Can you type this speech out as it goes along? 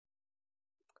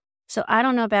So I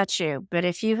don't know about you, but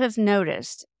if you have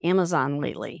noticed Amazon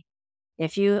lately,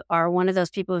 if you are one of those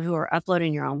people who are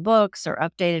uploading your own books or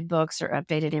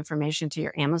updated information to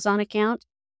your Amazon account,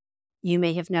 you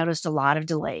may have noticed a lot of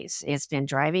delays. It's been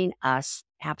driving us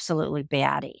absolutely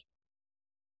batty.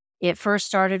 It first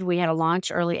started, we had a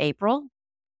launch early April,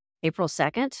 April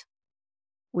 2nd.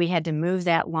 We had to move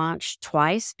that launch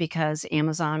twice because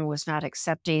Amazon was not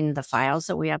accepting the files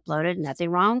that we uploaded. Nothing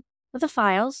wrong with the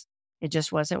files. It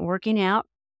just wasn't working out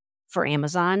for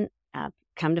Amazon.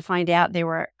 Come to find out, they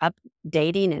were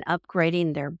updating and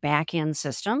upgrading their back end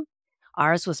system.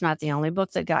 Ours was not the only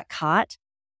book that got caught.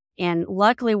 And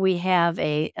luckily, we have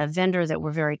a vendor that we're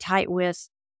very tight with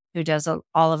who does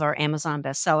all of our Amazon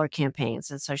bestseller campaigns.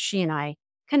 And so she and I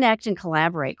connect and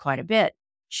collaborate quite a bit.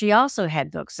 She also had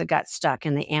books that got stuck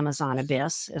in the Amazon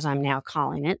abyss, as I'm now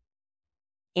calling it.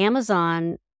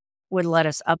 Amazon would let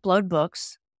us upload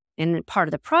books. And part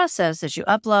of the process is you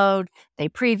upload, they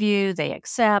preview, they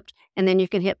accept, and then you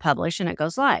can hit publish and it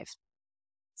goes live.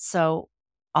 So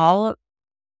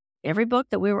every book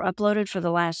that we were uploaded for the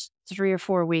last 3 or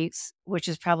 4 weeks, which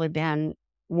has probably been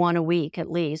one a week at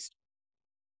least,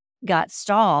 got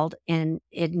stalled and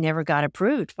it never got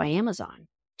approved by Amazon.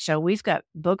 So we've got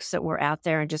books that were out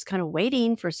there and just kind of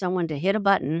waiting for someone to hit a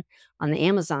button on the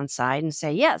Amazon side and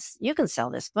say, yes, you can sell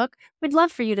this book. We'd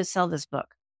love for you to sell this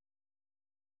book.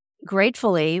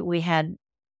 Gratefully, we had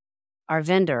our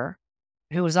vendor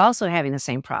who was also having the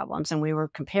same problems, and we were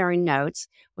comparing notes.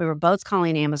 We were both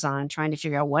calling Amazon, trying to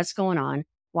figure out what's going on.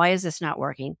 Why is this not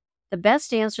working? The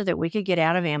best answer that we could get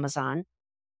out of Amazon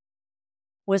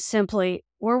was simply,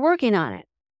 we're working on it.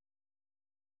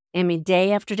 I mean,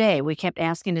 day after day, we kept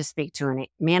asking to speak to a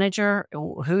manager.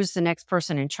 Who's the next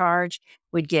person in charge?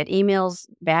 We'd get emails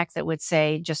back that would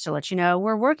say, just to let you know,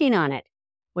 we're working on it,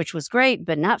 which was great,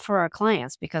 but not for our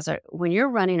clients, because when you're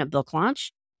running a book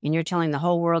launch and you're telling the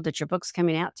whole world that your book's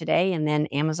coming out today, and then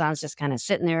Amazon's just kind of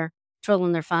sitting there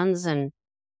twiddling their thumbs and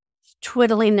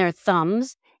twiddling their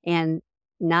thumbs and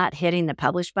not hitting the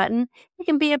publish button, it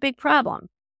can be a big problem.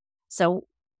 So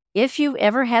if you've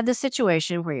ever had the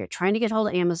situation where you're trying to get hold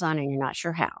of Amazon and you're not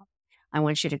sure how, I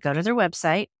want you to go to their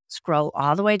website, scroll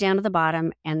all the way down to the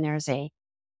bottom, and there's a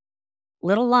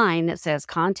little line that says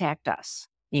contact us.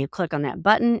 You click on that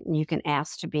button and you can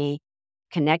ask to be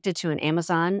connected to an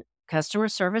Amazon customer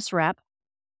service rep.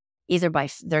 Either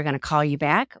they're going to call you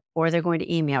back or they're going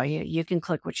to email you. You can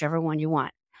click whichever one you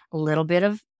want. A little bit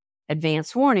of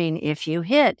advance warning: if you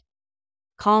hit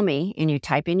call me and you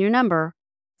type in your number,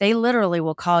 they literally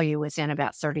will call you within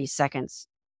about 30 seconds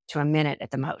to a minute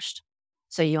at the most.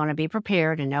 So you want to be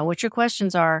prepared and know what your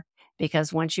questions are,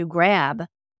 because once you grab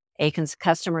a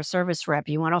customer service rep,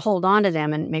 you want to hold on to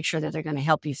them and make sure that they're going to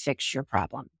help you fix your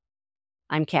problem.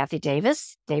 I'm Kathy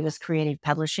Davis,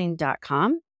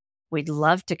 daviscreativepublishing.com. We'd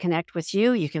love to connect with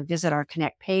you. You can visit our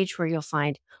Connect page where you'll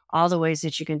find all the ways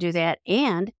that you can do that,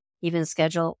 and even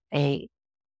schedule a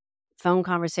phone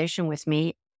conversation with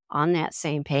me on that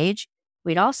same page.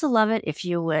 We'd also love it if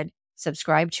you would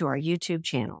subscribe to our YouTube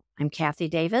channel. I'm Kathy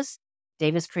Davis,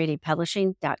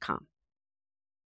 daviscreativepublishing.com.